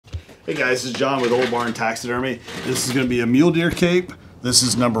Hey guys, this is John with Old Barn Taxidermy. This is going to be a mule deer cape. This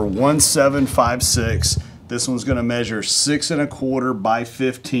is number 1756. This one's going to measure 6 1/4 by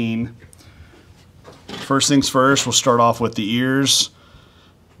 15. First things first, we'll start off with the ears.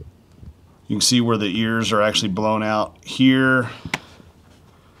 You can see where the ears are actually blown out here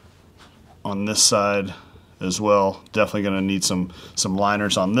on this side as well. Definitely going to need some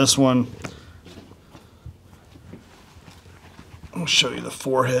liners on this one. I'll show you the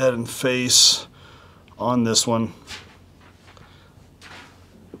forehead and face on this one.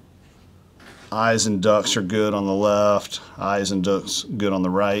 Eyes and ducts are good on the left. Eyes and ducts good on the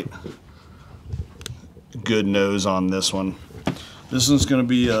right. Good nose on this one. This one's going to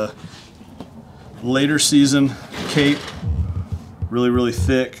be a later season cape. Really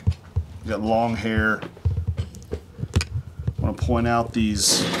thick. Got long hair. I want to point out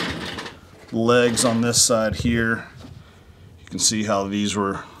these legs on this side here. You can see how these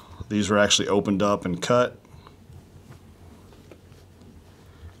were actually opened up and cut.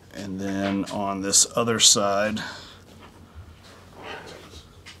 And then on this other side,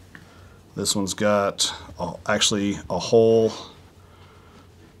 this one's got actually a hole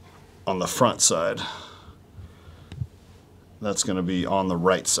on the front side. That's going to be on the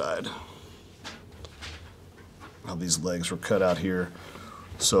right side. How these legs were cut out here.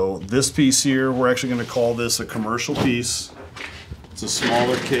 So this piece here, we're actually going to call this a commercial piece. It's a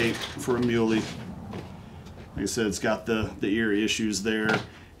smaller cape for a muley. Like I said, it's got the ear issues there,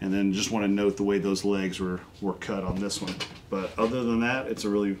 and then just want to note the way those legs were cut on this one. But other than that, it's a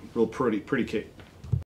real pretty cape.